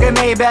in a fucking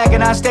Maybach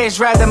and I stay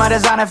strapped in my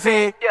designer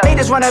fit. They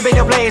just wanna be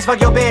your place, fuck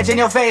your bitch in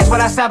your face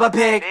when I snap a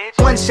pic.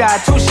 1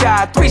 shot, 2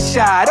 shot, 3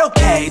 shot,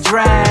 okay,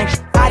 drink.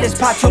 I just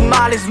popped 2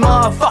 mollies,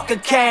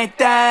 motherfucker can't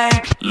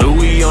think.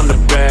 Louis on the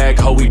bag,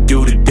 how we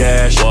do the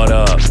dash. What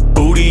up?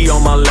 Booty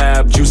on my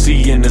lap,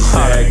 juicy in the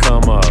sack.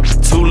 Come up,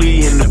 Thule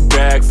in the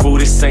bag, fool,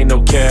 this ain't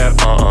no cap.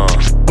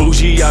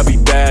 Bougie, I be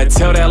bad,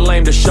 tell that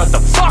lame to shut the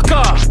fuck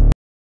up.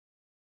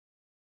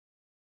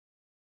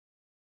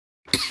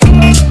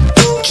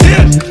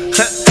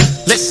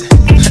 Listen,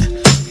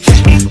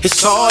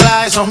 it's all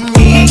eyes on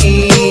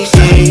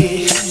me.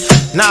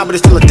 Nah, but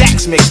it's still a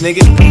Dax mix,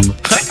 nigga.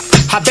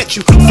 I bet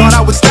you thought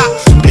I would stop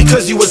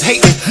because you was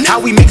hating. How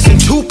we mixing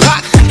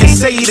Tupac and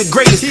say he the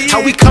greatest.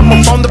 How we come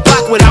up on the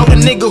block without a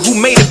nigga who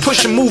made it.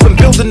 Pushing, moving,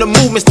 building the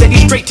movement, steady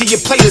straight to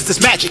your playlist.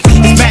 It's magic,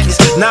 it's madness.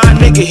 Nah,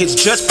 nigga, it's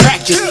just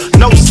practice.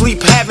 No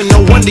sleep having,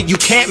 no wonder you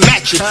can't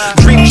match it.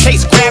 Dream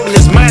chase, grabbing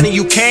is mine and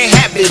you can't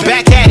have it.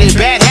 Back at it,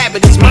 bad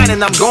habit, it's mine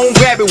and I'm gon'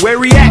 grab it. Where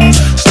we at?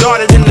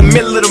 Started in the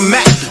middle of the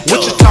map.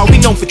 Wichita, we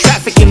known for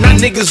trafficking, not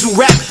niggas who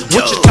rap.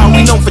 Wichita,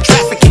 we known for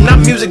trafficking, not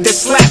music that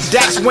slap.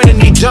 Dax winning,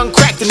 he done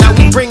cracked, and now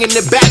we bringing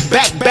it back.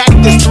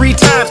 This 3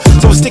 times,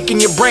 so it's stick in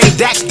your brain.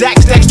 Dax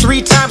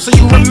 3 times, so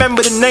you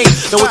remember the name.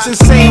 Now it's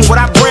insane what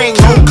I bring.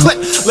 Whole clip,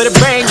 let it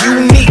bang.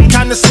 Unique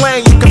kind of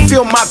slang, you can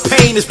feel my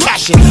pain is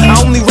passion. I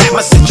only rap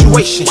my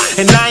situation,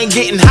 and I ain't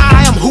getting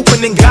high. I'm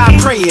hooping and God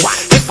praying.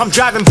 If I'm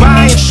driving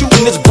by and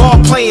shooting this ball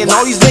playing,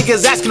 all these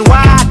niggas asking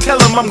why, I tell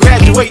them I'm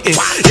graduating.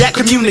 Yeah,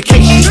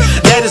 communication,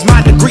 that is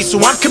my degree. So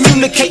I'm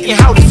communicating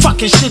how the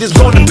fucking shit is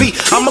gonna be.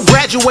 I'ma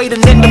graduate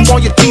and end up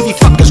on your TV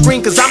fucking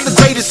screen, cause I'm the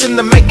greatest in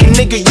the making,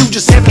 nigga, you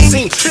just haven't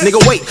seen. Nigga,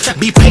 wait,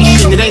 be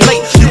patient, it ain't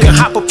late. You can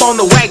hop up on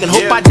the wagon.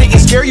 Hope I didn't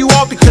scare you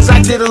off because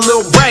I did a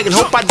little bragging.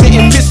 Hope I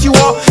didn't piss you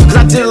off cause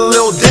I did a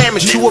little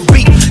damage to a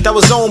beat that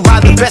was owned by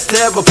the best that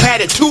ever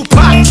patted.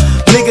 Tupac,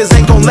 niggas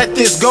ain't gon' let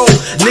this go.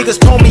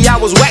 Niggas told me I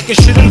was whack and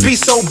shouldn't be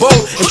so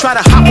bold and try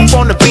to hop up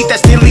on the beat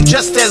that's nearly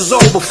just as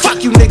old. But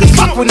fuck you niggas,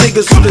 fuck with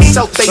niggas who done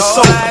sell they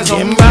soul.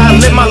 I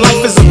live my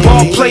life as a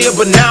ball player,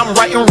 but now I'm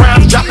writing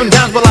rhymes, dropping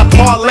downs while I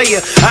parlay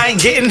it. I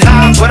ain't getting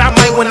high, but I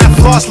might when I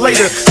floss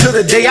later. Till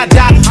the day I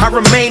die, I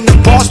remain the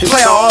boss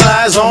player. All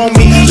eyes on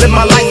me. Live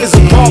my life as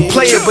a ball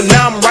player, but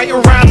now I'm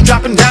writing rhymes,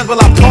 dropping downs while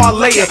I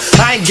parlay it.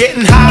 I ain't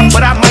getting high,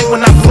 but I might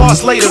when I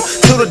floss later.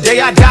 Till the day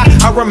I die,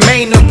 I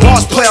remain the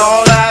boss player.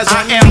 All eyes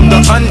on me. I am the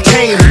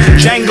untamed,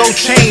 Django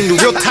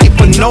chained, real type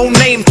of no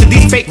name to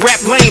these fake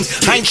rap lames.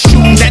 I ain't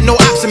shooting at no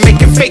ops and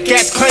making fake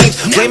ass claims.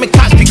 Blaming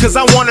cops because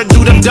I wanna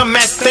do them dumb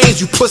ass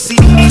things, you pussy.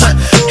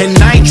 And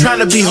I ain't trying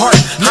to be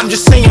harsh, I'm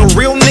just saying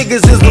real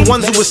niggas is the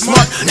ones who are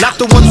smart, not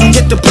the ones who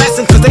get the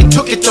blessing cause they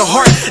took it to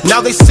heart.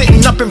 Now they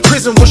sitting up in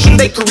prison wishing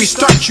they could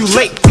restart. You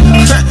late,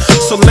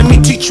 so let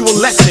me teach you a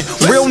lesson.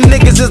 Real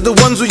niggas is the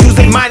ones who use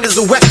their mind as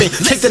a weapon.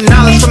 Take the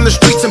knowledge from the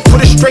streets and put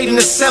it straight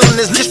into selling.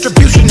 This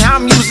distribution, how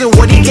I'm using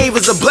what he gave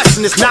is a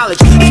blessing. It's knowledge,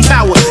 it's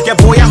power. Yeah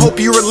boy, I hope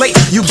you relate.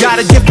 You got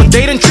a gift but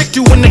they done tricked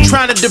you when they're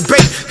trying to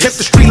debate. If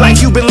the street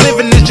life you've been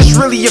living is just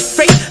really your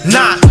fate.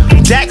 Nah,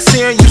 Dax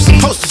saying you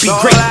supposed to be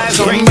great.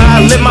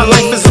 I live my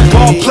life as a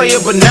ball player,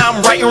 but now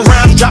I'm writing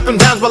rhymes, dropping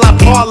downs while I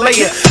parlay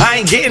it. I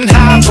ain't getting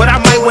high, but I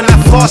might when I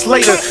floss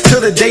later.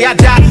 Till the day I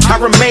die, I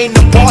remain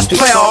the boss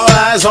player. All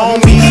eyes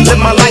on me. Live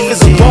my life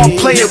as a ball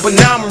player, but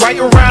now I'm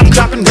writing rhymes,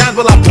 dropping downs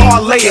while I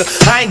parlay it.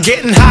 I ain't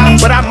getting high,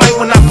 but I might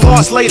when I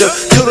floss later.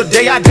 Till the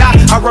day I die,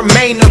 I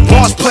remain the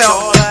boss player.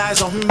 All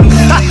eyes on me.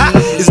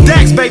 It's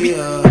Dax, baby.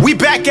 We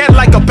back at it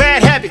like a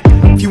bad habit.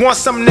 If you want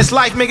something in this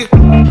life, nigga,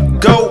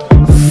 go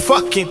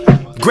fucking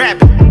grab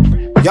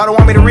it. Y'all don't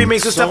want me to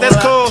remix this stuff, that's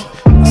cool.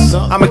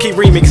 I'ma keep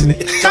remixing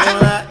it.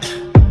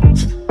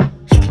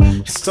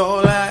 It's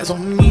all eyes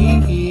on me.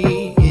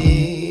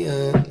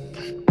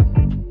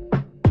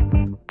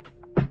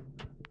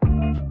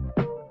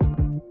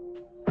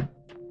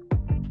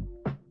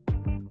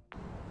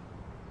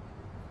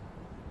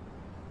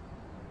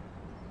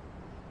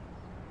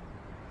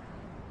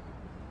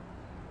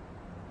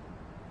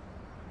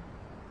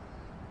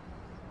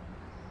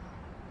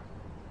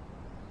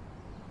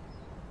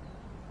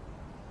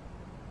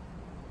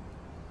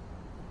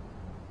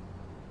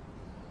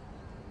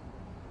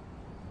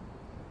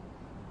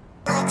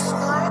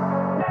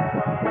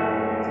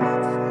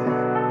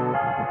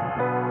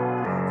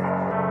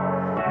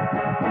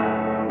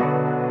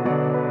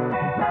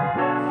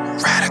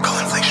 Radical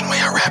inflation, way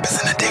I rap is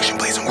an addiction.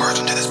 Blazing words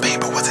into this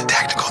paper was a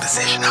tactical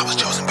decision. I was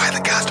chosen by the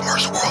gods to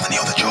merge the world and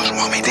heal the children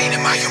while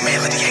maintaining my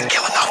humanity and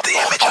killing off the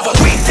image of a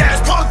weak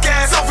ass, punk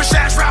ass, selfish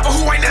ass rapper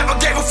who ain't never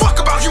gave a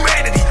fuck about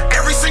humanity.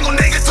 Every single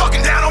nigga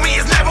talking down on me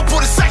has never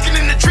put a second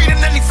in the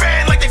treating any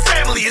fan like they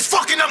family. It's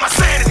fucking up my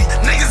sanity.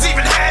 Niggas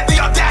even had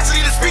the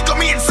audacity to speak on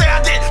me and say I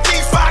did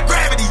defy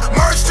gravity,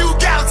 merge two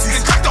galaxies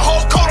and crack the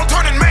whole code on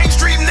turning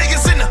mainstream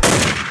niggas into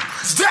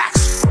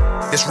stacks.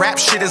 This rap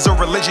shit is a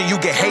religion, you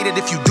get hated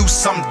if you do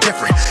something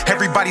different.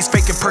 Everybody's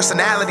faking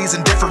personalities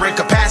in different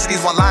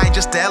capacities while lying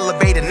just to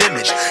elevate an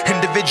image.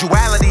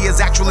 Individuality is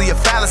actually a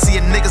fallacy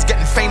and niggas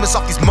getting famous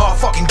off these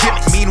motherfucking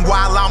gimmicks.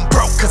 Meanwhile I'm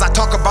broke cause I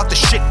talk about the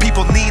shit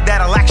people need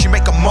that'll actually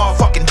make a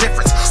motherfucking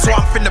difference. So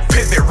I'm finna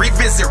pivot,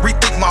 revisit,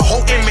 rethink my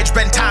whole image,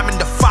 spend time and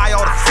defy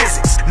all the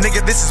physics.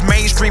 Nigga, this is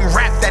mainstream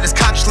rap that is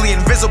consciously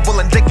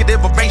invisible,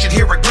 indicative of ancient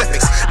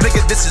hieroglyphics.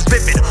 Nigga, this is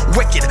vivid,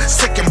 wicked,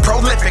 sick and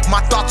prolific.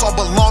 My thoughts all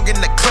belong in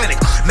the clinic,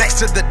 next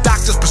to the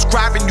doctors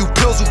prescribing you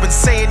pills who've been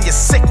saying you're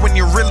sick when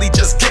you're really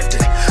just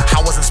gifted. I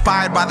was inspired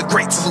inspired by the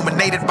greats,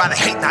 illuminated by the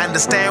hate. And I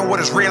understand what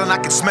is real and I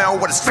can smell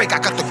what is fake. I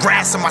got the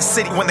grass in my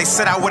city when they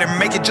said I wouldn't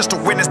make it, just to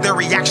witness their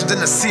reactions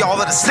and to see all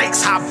of the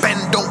snakes. How I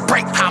bend, don't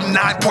break. I'm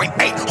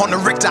 9.8 on the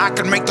Richter, I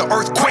can make the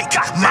earth quake.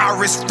 My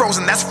wrist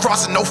frozen, that's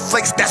frosted, no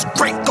flakes, that's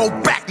great. Go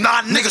back,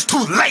 nah, niggas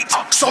too late.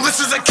 So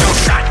this is a kill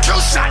shot, kill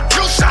shot,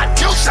 kill shot,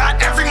 kill shot.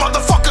 Every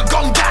motherfucker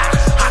gon' die.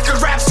 I could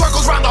rap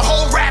circles around the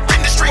whole rap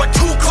industry with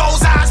two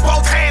closed eyes,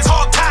 both hands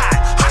hog tied.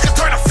 I could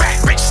turn a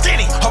fat bitch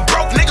skinny, a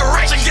broke nigga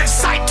rich, and give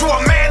sight to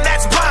a man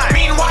that's blind.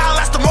 Meanwhile,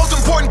 that's the most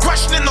important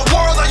question in the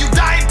world. Are you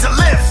dying to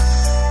live,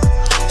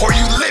 or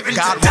you living to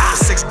die? God worked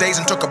for 6 days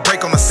and took a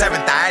break on the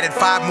 7th. I added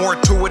 5 more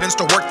to it and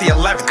still worked the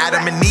 11th.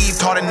 Adam and Eve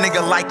taught a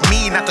nigga like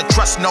me not to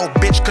trust no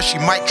bitch, cause she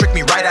might trick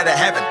me right out of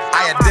heaven.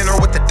 I had dinner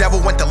with the devil,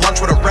 went to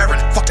lunch with a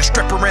reverend. Fucked a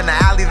stripper in the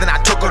alley, then I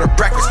took her to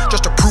breakfast,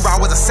 just to prove I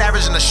was a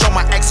savage and to show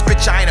my ex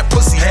bitch I ain't a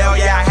pussy. Hell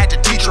yeah, I had to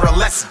teach her a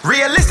lesson.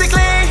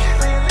 Realistically,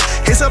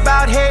 it's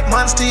about 8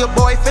 months till your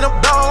boy finna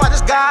blow. I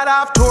just got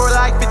off tour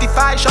like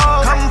 55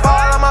 shows. Come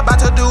fall, I'm about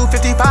to do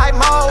 55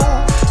 more.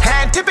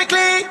 And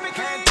typically,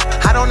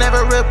 I don't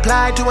ever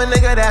reply to a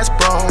nigga that's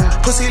broke.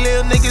 Pussy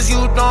little niggas,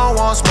 you don't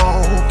want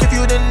smoke. If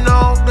you didn't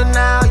know, then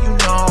now you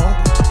know.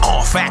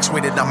 All facts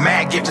with it, I'm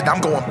mad gifted. I'm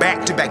going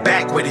back to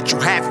back with it. You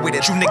half with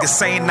it. You niggas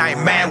saying I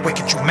ain't mad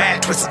wicked. You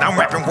mad twisted. I'm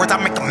rapping words, I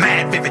make them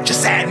mad vivid.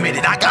 Just admit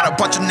it. I got a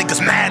bunch of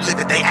niggas mad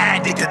livid. They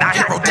addicted. I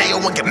hit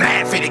Rodeo and get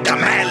mad fitted. Got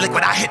mad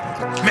liquid. I hit.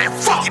 Man,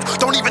 fuck it.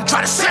 Don't even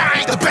try to say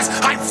I ain't the best.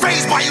 I ain't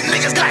phased by you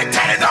niggas. Got it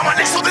tatted on my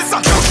neck. So this a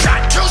kill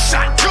shot, kill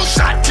shot, kill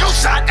shot, kill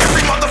shot.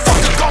 Every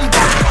motherfucker gon'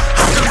 die.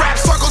 I can rap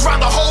circles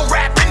around the whole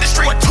rap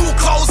industry with two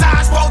closed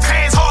eyes, both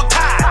hands hog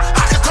tied.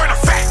 I can turn a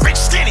fat bitch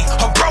skinny,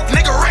 a broke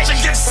nigga rich,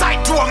 and give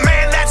sight to a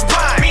man that's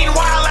blind.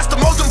 Meanwhile, that's the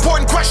most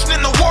important question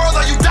in the world.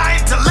 Are you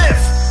dying to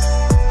live,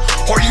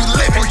 or you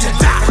living to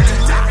die? Or you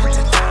living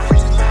to die?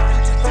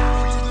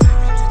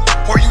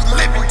 Or you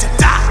living to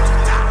die?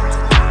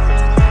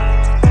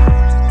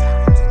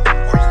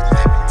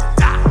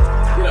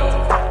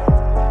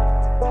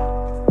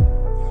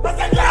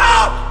 Listen, get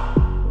out!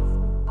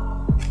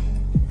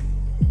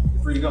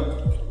 Where you go?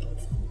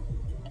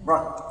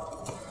 Run.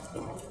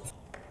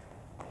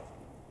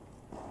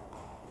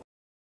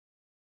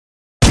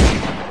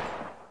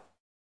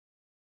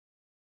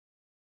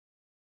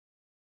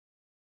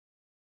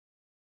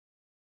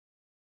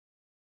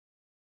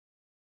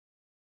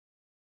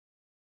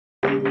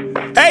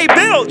 Hey,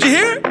 Bill, did you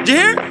hear? Did you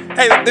hear?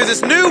 Hey, there's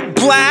this new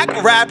black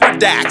rapper,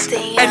 Dax,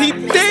 and he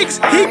thinks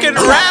he can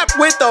rap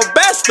with the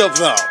best of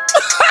them.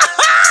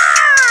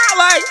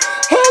 Like,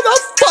 who the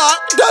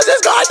fuck does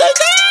this guy think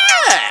he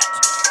is?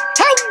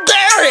 How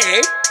dare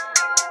he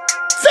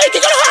think he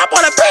can hop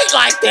on a beat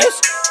like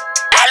this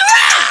and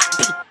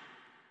rap?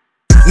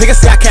 Niggas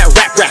say I can't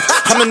rap.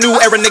 I'm a new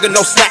era nigga,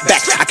 no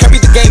snapback. I carry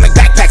the game like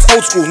backpacks,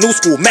 old school, new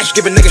school, mesh,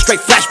 giving niggas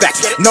straight flashbacks.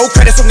 No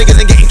credit, so niggas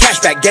ain't getting cash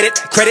back. Get it?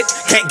 Credit,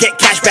 can't get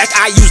cash back.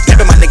 I use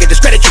debit, my nigga,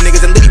 discredit you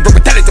niggas and leave you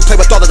broke pathetic to play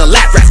with all of the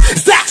lap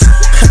rats. Stacks,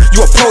 you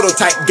a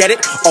prototype, get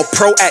it? Or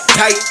pro at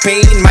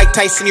typing. Mike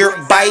Tyson, you're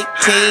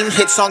biting.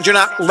 Hit songs you're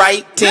not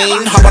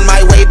writing. Hop on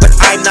my way, but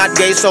I'm not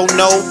gay, so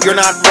no, you're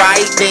not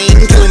writing.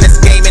 Killing this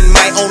game in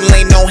my own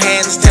lane, no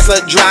hands, Tesla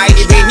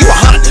driving. You a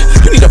Honda,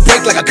 you need a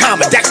break like a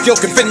comma. Dax still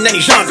can fit in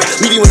any genre.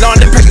 Leave you in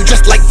London, press you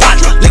just like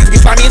vodka. Niggas be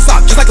slimy and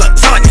soft, just like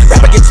lasagna.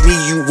 Rap against me,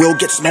 you will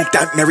get smoked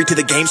out. Married to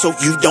the game, so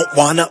you don't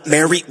wanna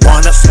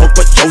marijuana smoke.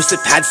 But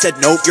Joseph had said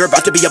no, you're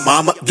about to be a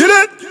mama. Get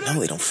it? No,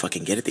 they don't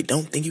fucking get it. They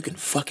don't think you can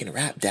fucking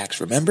rap,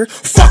 Dax, remember?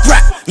 Fuck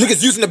rap!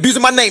 Niggas using,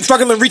 abusing my name,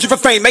 struggling, reaching for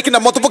fame, making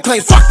up multiple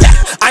claims. Fuck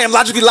that! I am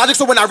logically logic,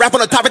 so when I rap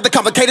on a topic, the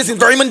complicated seems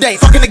very mundane.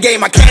 Fucking the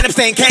game, I can't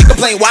abstain, can't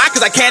complain. Why?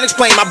 Cause I can't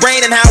explain my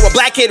brain and how a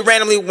black kid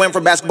randomly went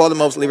from basketball to the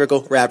most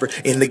lyrical rapper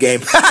in the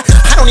game.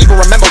 I don't even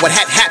remember what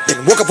had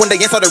happened. Woke up one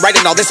day and started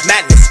writing all this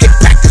madness. Skip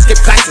practice,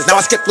 skip classes, now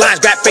I skip lines,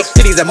 grab fake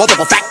titties and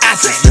multiple fat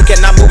asses. You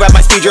cannot move at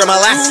my speed, you're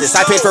molasses.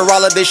 I paid for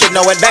all of this shit,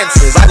 no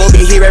advances. I will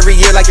be here every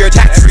year like your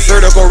taxes.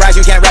 Vertical rise,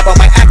 you can't rap on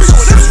my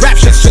axis. Rap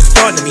shit's just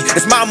fun to me.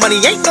 It's my money,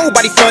 ain't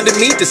nobody funding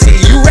me. To see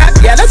you rap,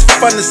 yeah, that's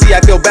fun to see.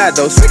 I feel bad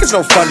though, sick is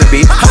no fun to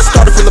be. I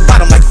started from the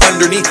bottom like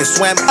underneath and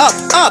swam up,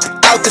 out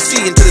the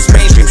sea into this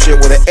mainstream shit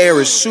where the air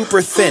is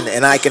super thin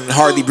and I can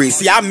hardly breathe.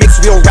 See, I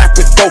mix real rap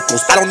with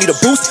vocals. I don't need a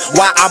boost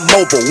while I'm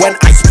mobile. When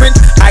I sprint,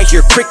 I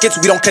hear crickets.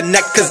 We don't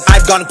connect cause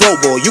I've gone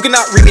global. You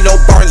cannot read me no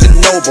Barnes and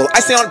Noble.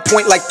 I stay on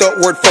point like the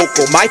word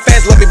focal. My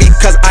fans love me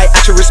because I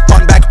actually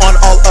respond back on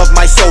all of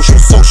my social.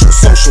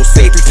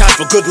 Say 3 times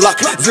for good luck.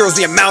 Zero's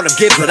the amount of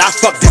give that I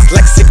fuck.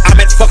 Dyslexic, I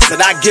meant fucks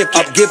that I give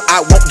up.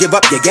 I won't give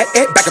up, you get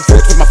it? Back and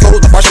forth with my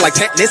flows, my bars are like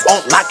tennis.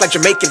 On lock like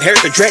Jamaican hair,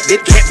 the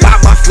dreaded. Can't buy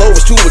my flow,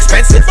 it's too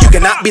expensive. You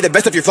cannot be the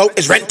best if your flow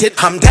is rented.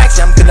 I'm Dax,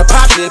 I'm finna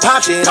pop shit.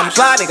 I'm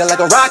fly nigga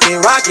like a rocket.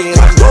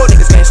 I'm go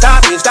niggas can't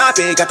stop it.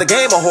 Got the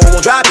game a whole,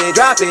 won't drop it.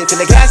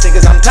 Finna gas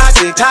niggas, I'm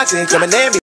toxic. Coming in